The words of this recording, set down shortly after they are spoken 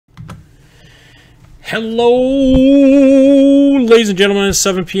Hello, ladies and gentlemen. It's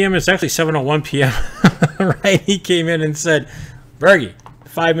 7 p.m. It's actually 7:01 p.m. Right? He came in and said, Bergie,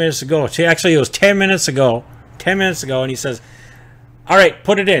 5 minutes ago. Actually, it was 10 minutes ago. 10 minutes ago, and he says, all right,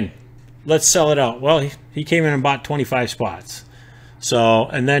 put it in. Let's sell it out. Well, he came in and bought 25 spots. So,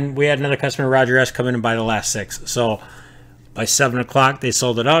 and then we had another customer, Roger S., come in and buy the last 6. So, by 7 o'clock, they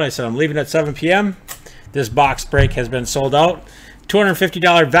sold it out. I said, I'm leaving at 7 p.m. This box break has been sold out.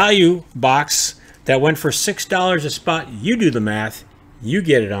 $250 value box that went for $6 a spot. You do the math. You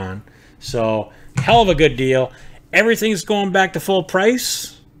get it on. So, hell of a good deal. Everything's going back to full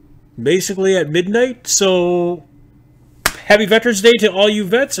price, basically at midnight. So, happy Veterans Day to all you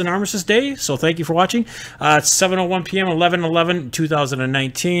vets and Armistice Day. So, thank you for watching. It's 7:01 p.m.,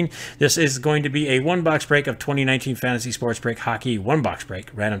 11/11/2019. This is going to be a one-box break of 2019 Fantasy Sports Break Hockey. One-box break.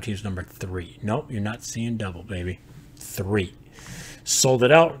 Random teams number 3. Nope, you're not seeing double, baby. 3. Sold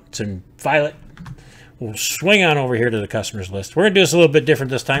it out. It's in violet. We'll swing on over here to the customers list. We're going to do this a little bit different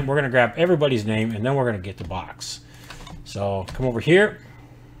this time. We're going to grab everybody's name, and then we're going to get the box. So, come over here.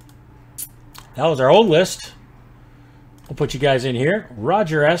 That was our old list. We'll put you guys in here.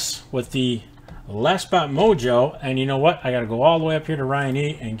 Roger S. with the last spot mojo. And you know what? I got to go all the way up here to Ryan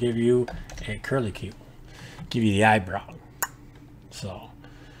E. and give you a curly cue. Give you the eyebrow. So,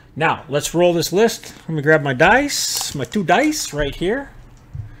 now, let's roll this list. Let me grab my dice. My 2 dice right here.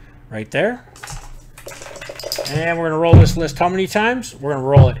 Right there. And we're going to roll this list how many times? We're going to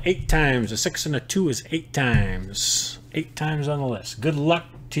roll it 8 times. A 6 and a 2 is 8 times. 8 times on the list. Good luck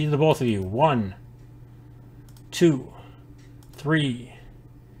to the both of you. 1, 2, 3,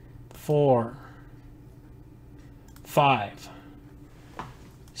 4, 5,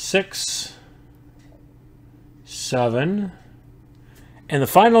 6, 7, and the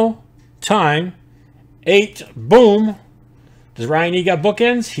final time, 8. Boom. Does Ryan E got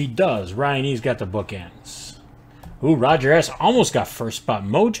bookends? He does. Ryan E's got the bookends. Ooh, Roger S almost got first spot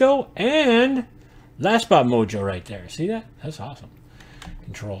mojo and last spot mojo right there. See that? That's awesome.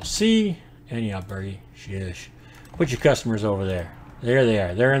 Control C. And yeah, Bergie. Shish. Put your customers over there. There they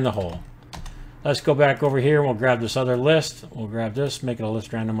are. They're in the hole. Let's go back over here and we'll grab this other list. We'll grab this, make it a list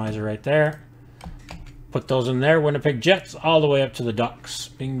randomizer right there. Put those in there. Winnipeg Jets all the way up to the Ducks.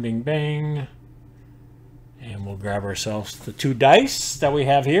 Bing, bing, bang. And we'll grab ourselves the 2 dice that we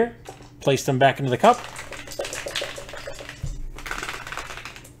have here. Place them back into the cup.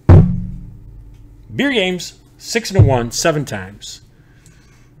 Beer games, 6 and a 1, 7 times.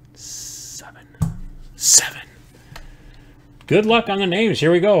 7. Good luck on the names. Here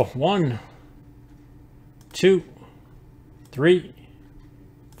we go. 1, 2, 3,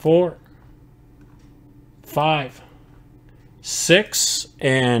 4, 5, 6,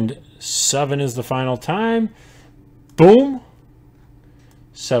 and 7 is the final time. Boom.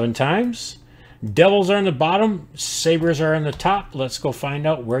 7 times. Devils are in the bottom. Sabres are in the top. Let's go find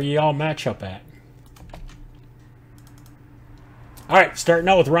out where you all match up at. All right, starting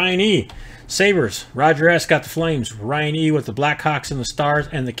out with Ryan E. Sabres. Roger S. got the Flames. Ryan E. with the Blackhawks and the Stars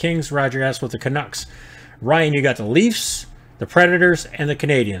and the Kings. Roger S. with the Canucks. Ryan, you got the Leafs, the Predators, and the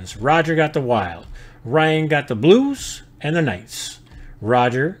Canadiens. Roger got the Wild. Ryan got the Blues and the Knights.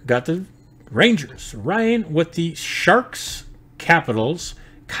 Roger got the Rangers. Ryan with the Sharks, Capitals,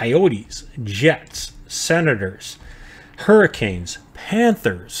 Coyotes, Jets, Senators, Hurricanes,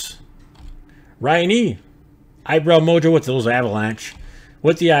 Panthers. Ryan E. Eyebrow mojo with those Avalanche.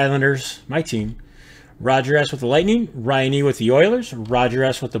 With the Islanders, my team. Roger S. with the Lightning. Ryan E. with the Oilers. Roger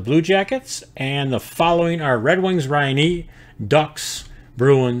S. with the Blue Jackets. And the following are Red Wings, Ryan E., Ducks,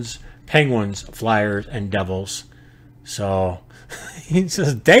 Bruins, Penguins, Flyers, and Devils. So, he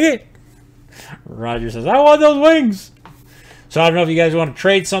says, dang it. Roger says, I want those wings. So, I don't know if you guys want to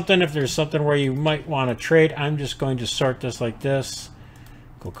trade something. If there's something where you might want to trade, I'm just going to sort this like this.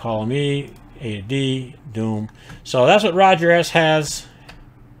 Go column E, A to D, doom. So, that's what Roger S. has.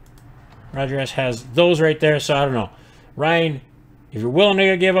 Roger S. has those right there. So, I don't know. Ryan, if you're willing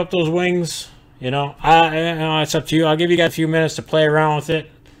to give up those wings, you know, it's up to you. I'll give you guys a few minutes to play around with it.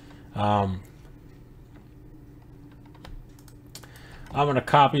 I'm going to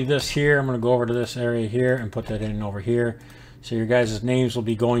copy this here. I'm going to go over to this area here and put that in over here. So your guys' names will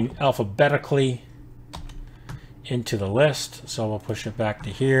be going alphabetically into the list. So we'll push it back to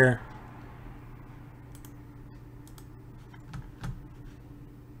here.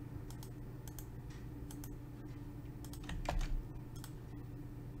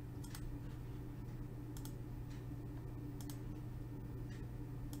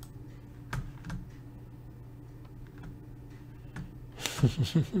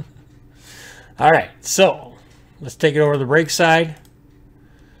 All right, so let's take it over to the break side.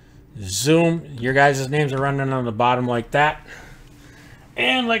 Zoom. Your guys' names are running on the bottom like that.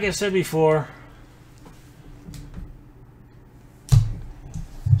 And like I said before,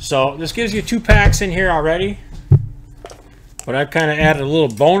 so this gives you 2 packs in here already. But I've kind of added a little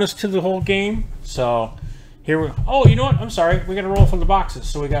bonus to the whole game. So here we, oh, you know what? I'm sorry. We got to roll from the boxes.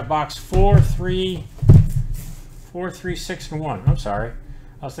 So we got box 4, 3, 6, and 1. I'm sorry.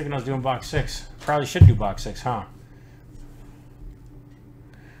 I was thinking I was doing box 6. Probably should do box 6, huh?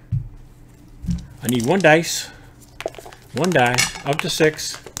 I need 1 dice, 1 die, up to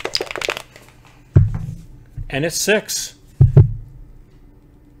 6, and it's 6.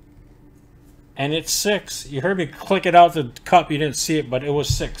 And it's 6. You heard me click it out the cup. You didn't see it, but it was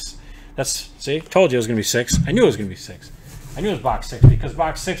 6. That's, see, told you it was going to be 6. I knew it was going to be 6. I knew it was box 6 because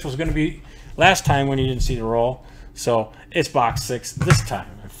box 6 was going to be last time when you didn't see the roll. So it's box 6 this time.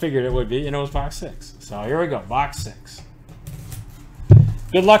 I figured it would be, and it was box 6. So here we go, box 6.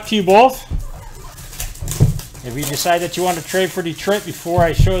 Good luck to you both. If you decide that you want to trade for Detroit before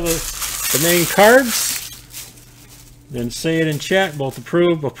I show the main cards, then say it in chat. Both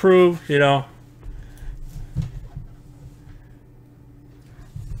approve, you know.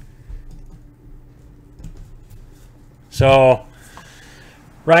 So,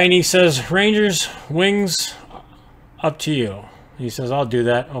 Ryan says, Rangers, Wings, up to you. He says, I'll do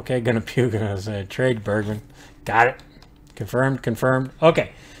that. Okay, gonna puke. I say, trade Bergman. Got it. Confirmed.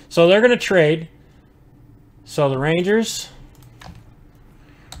 Okay, so they're gonna trade. So the Rangers,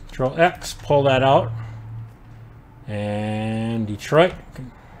 Control X, pull that out. And Detroit,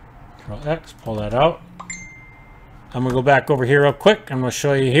 Control X, pull that out. I'm gonna go back over here real quick. I'm gonna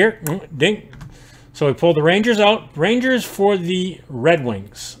show you here. Ding. So we pulled the Rangers out. Rangers for the Red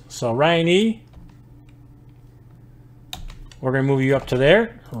Wings. So Ryan E, we're gonna move you up to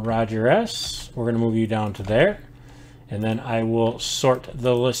there. Roger S, we're gonna move you down to there. And then I will sort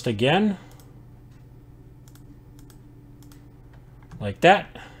the list again. Like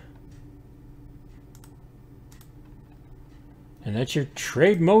that. And that's your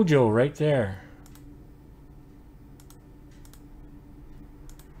trade mojo right there.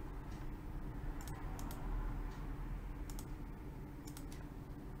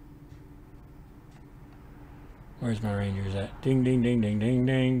 Where's my Rangers at? Ding, ding, ding, ding, ding,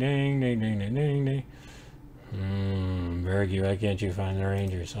 ding, ding, ding, ding, ding, ding, ding. Bergie, why can't you find the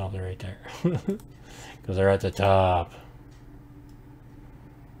Rangers? Oh, they're right there. Because they're at the top.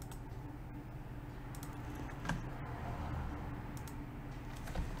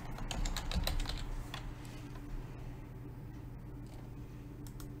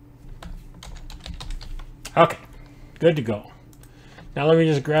 Okay, good to go. Now let me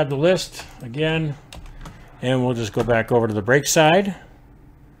just grab the list again, and we'll just go back over to the break side,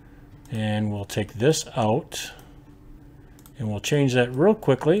 and we'll take this out, and we'll change that real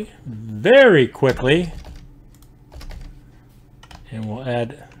quickly, very quickly, and we'll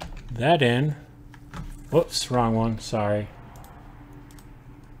add that in. Whoops, wrong one, sorry.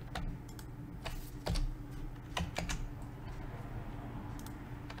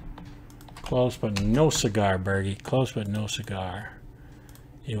 Close but no cigar, Bergie. Close but no cigar.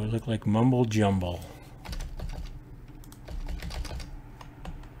 It would look like mumble jumble.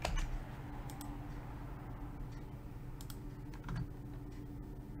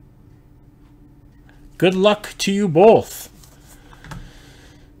 Good luck to you both.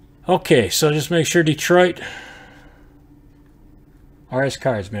 Okay, so just make sure Detroit. RS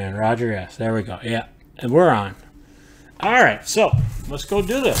Cards, man. Roger S. There we go. Yeah, and we're on. All right, so let's go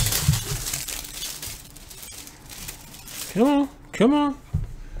do this. Come on, come on.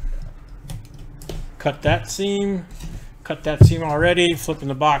 Cut that seam. Cut that seam already. Flipping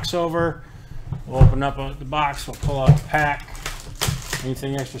the box over. We'll open up the box. We'll pull out the pack.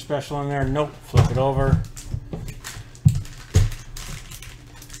 Anything extra special in there? Nope. Flip it over.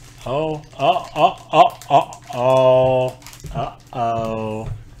 Uh-oh.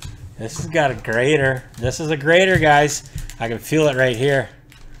 This has got a grater. This is a grater, guys. I can feel it right here.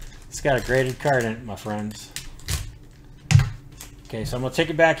 It's got a graded card in it, my friends. Okay, so I'm going to take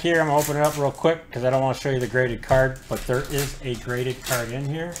it back here. I'm going to open it up real quick because I don't want to show you the graded card, but there is a graded card in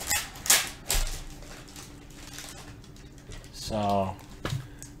here. So,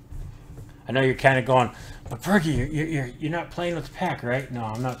 I know you're kind of going, but Bergie, you're not playing with the pack, right? No,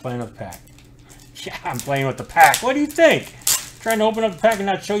 I'm not playing with the pack. Yeah, I'm playing with the pack. What do you think? I'm trying to open up the pack and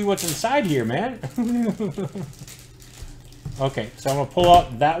not show you what's inside here, man. Okay, so I'm going to pull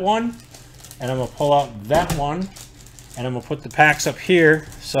out that one, and I'm going to pull out that one. And I'm going to put the packs up here.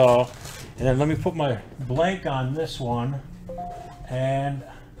 So, and then let me put my blank on this one. And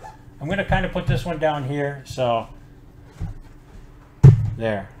I'm going to kind of put this one down here. So,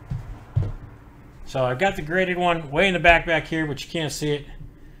 there. So I've got the graded one way in the back here, but you can't see it.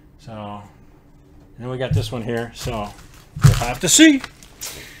 So, and then we got this one here. So we'll have to see.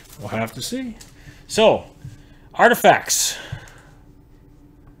 We'll have to see. So, artifacts,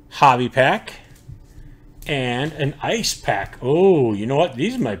 hobby pack, and an ice pack. Oh, you know what?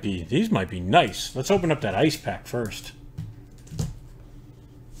 These might be nice. Let's open up that ice pack first.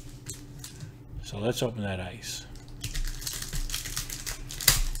 So let's open that ice.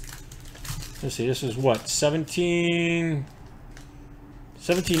 Let's see, this is what, 18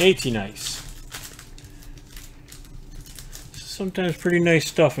 ice. Sometimes pretty nice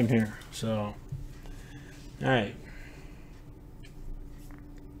stuff in here. So, all right.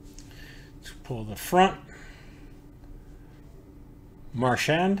 Let's pull the front.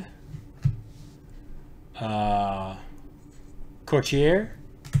 Marchand. Courtier.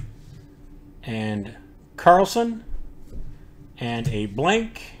 And Carlson. And a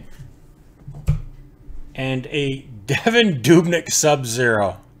blank. And a Devin Dubnyk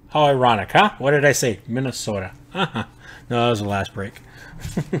Sub-Zero. How ironic, huh? What did I say? Minnesota. No, that was the last break.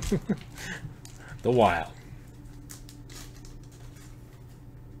 The Wild.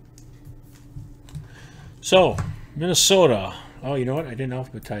 So, Minnesota. Oh, you know what? I didn't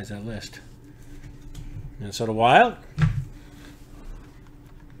alphabetize that list. Minnesota Wild.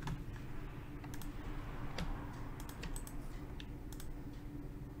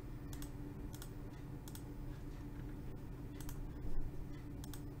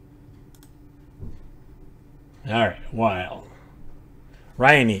 All right, Wild.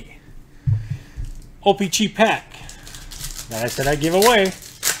 Ryan E. OPG pack that I said I'd give away.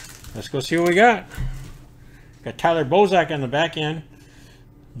 Let's go see what we got. Got Tyler Bozak on the back end.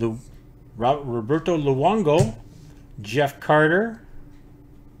 Roberto Luongo, Jeff Carter,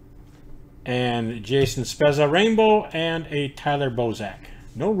 and Jason Spezza Rainbow, and a Tyler Bozak.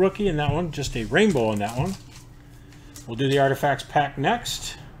 No rookie in that one, just a rainbow in that one. We'll do the artifacts pack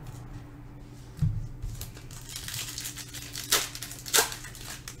next.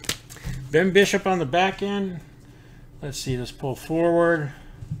 Ben Bishop on the back end. Let's see, let's pull forward.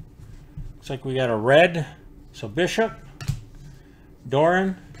 Looks like we got a red. So Bishop,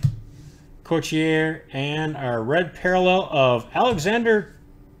 Doran, Courtier, and our red parallel of Alexander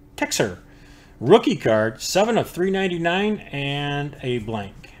Tixer. Rookie card, 7 of 399, and a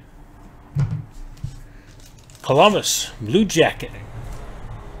blank. Columbus, Blue Jacket.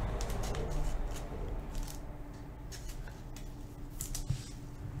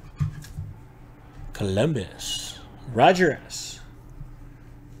 Columbus, Roger S.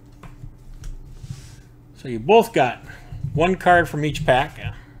 So you both got one card from each pack,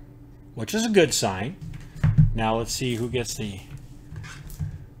 which is a good sign. Now let's see who gets the...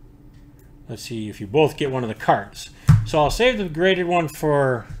 Let's see if you both get one of the cards. So I'll save the graded one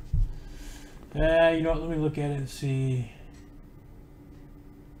for... you know what, let me look at it and see...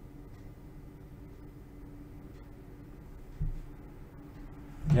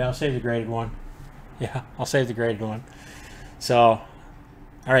 Yeah, I'll save the graded one. Yeah, I'll save the graded one. So, all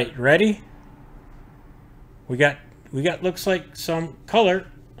right, ready? We got looks like some color.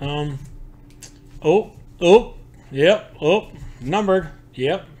 Yep, numbered.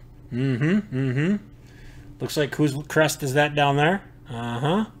 Yep. Looks like whose crest is that down there?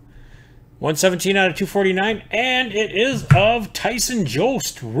 117 out of 249, and it is of Tyson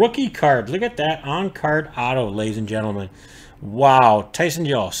Jost, rookie card. Look at that on-card auto, ladies and gentlemen. Wow, Tyson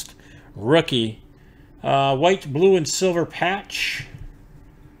Jost, rookie. White, blue, and silver patch.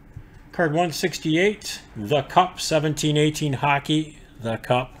 Card 168. The Cup, 17-18 hockey. The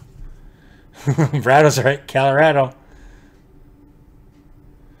Cup. Brado's right. Colorado.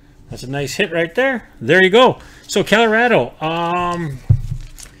 That's a nice hit right there. There you go. So Colorado.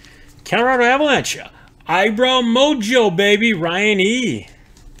 Colorado Avalanche. Eyebrow Mojo, baby. Ryan E.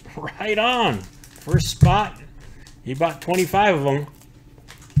 Right on. First spot. He bought 25 of them.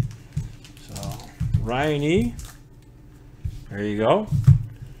 Ryan E. There you go.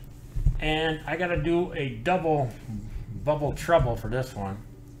 And I got to do a double bubble trouble for this one.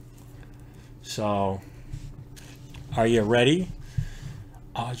 So, are you ready?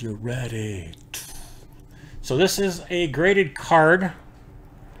 Are you ready? So this is a graded card.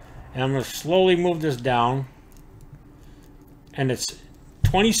 And I'm going to slowly move this down. And it's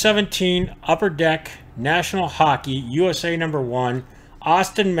 2017 Upper Deck National Hockey USA #1.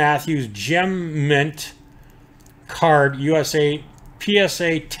 Austin Matthews Gem Mint card, USA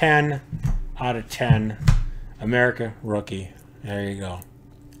PSA 10 out of 10. America rookie. There you go.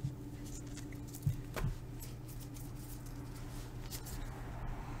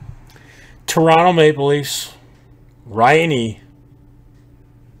 Toronto Maple Leafs, Ryan E.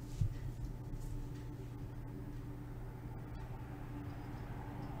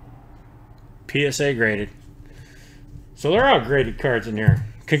 PSA graded. So they're all graded cards in here.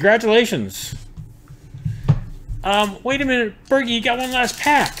 Congratulations. Wait a minute, Bergie, you got one last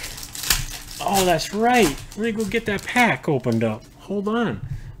pack. Oh, that's right. Let me go get that pack opened up. Hold on.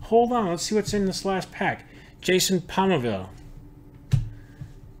 Hold on. Let's see what's in this last pack. Jason Palmaville.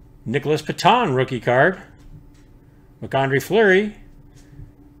 Nicholas Paton, rookie card. McAndre Fleury.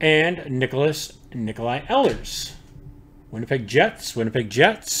 And Nikolai Ehlers. Winnipeg Jets. Winnipeg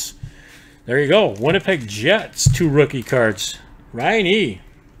Jets. There you go. Winnipeg Jets. 2 rookie cards. Ryan E.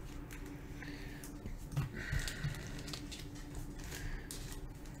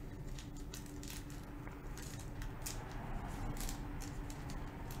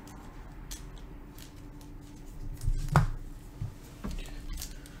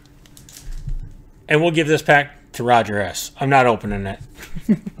 And we'll give this pack to Roger S. I'm not opening it.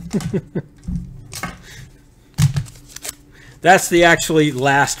 That's the actually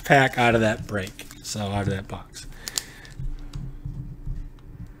last pack out of that break. So out of that box.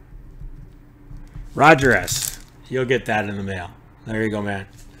 Roger S. You'll get that in the mail. There you go, man.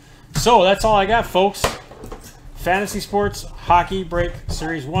 So that's all I got, folks. Fantasy Sports Hockey Break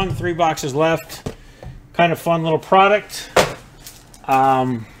Series 1. 3 boxes left. Kind of fun little product.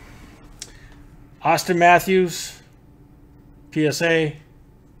 Austin Matthews, PSA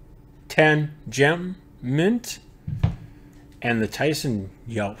 10 Gem Mint, and the Tyson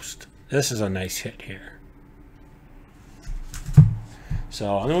Yost. This is a nice hit here.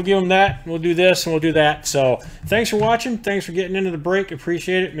 So I'm going to give them that. We'll do this and we'll do that. So thanks for watching. Thanks for getting into the break.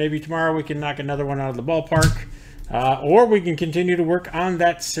 Appreciate it. Maybe tomorrow we can knock another one out of the ballpark. Or we can continue to work on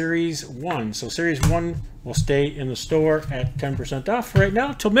that Series 1. So Series 1 will stay in the store at 10% off right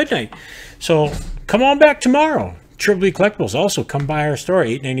now till midnight. So come on back tomorrow. Triple B Collectibles. Also, come by our store,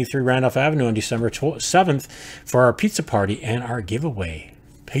 893 Randolph Avenue on December 7th for our pizza party and our giveaway.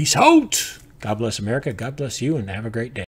 Peace out. God bless America. God bless you, and have a great day.